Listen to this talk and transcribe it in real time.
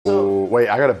wait,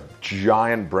 I got a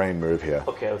giant brain move here.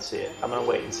 Okay, let's see it. I'm gonna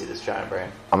wait and see this giant brain.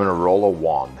 I'm gonna roll a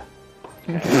 1.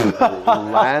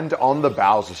 Land on the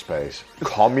Bowser space.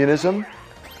 Communism.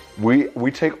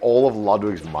 We take all of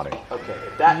Ludwig's money. Okay,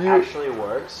 if that actually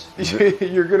works.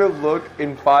 You're gonna look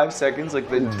in 5 seconds like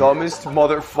the dumbest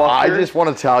motherfucker. I just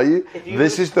want to tell you,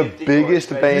 this is the biggest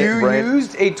brain. You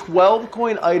used a 12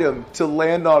 coin item to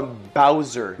land on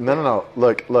Bowser. No.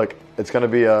 Look. It's gonna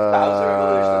be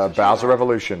a Bowser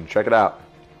Revolution. Check it out.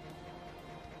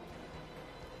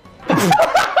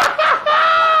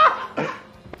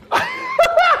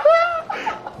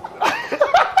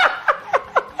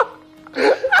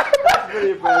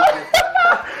 Pretty impressive.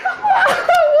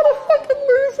 What a fucking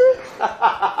loser!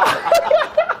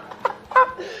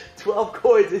 12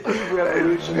 coins in the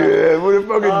revolution. Yeah, what a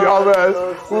fucking dumbass.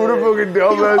 What a fucking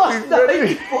dumbass. He's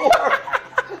ready.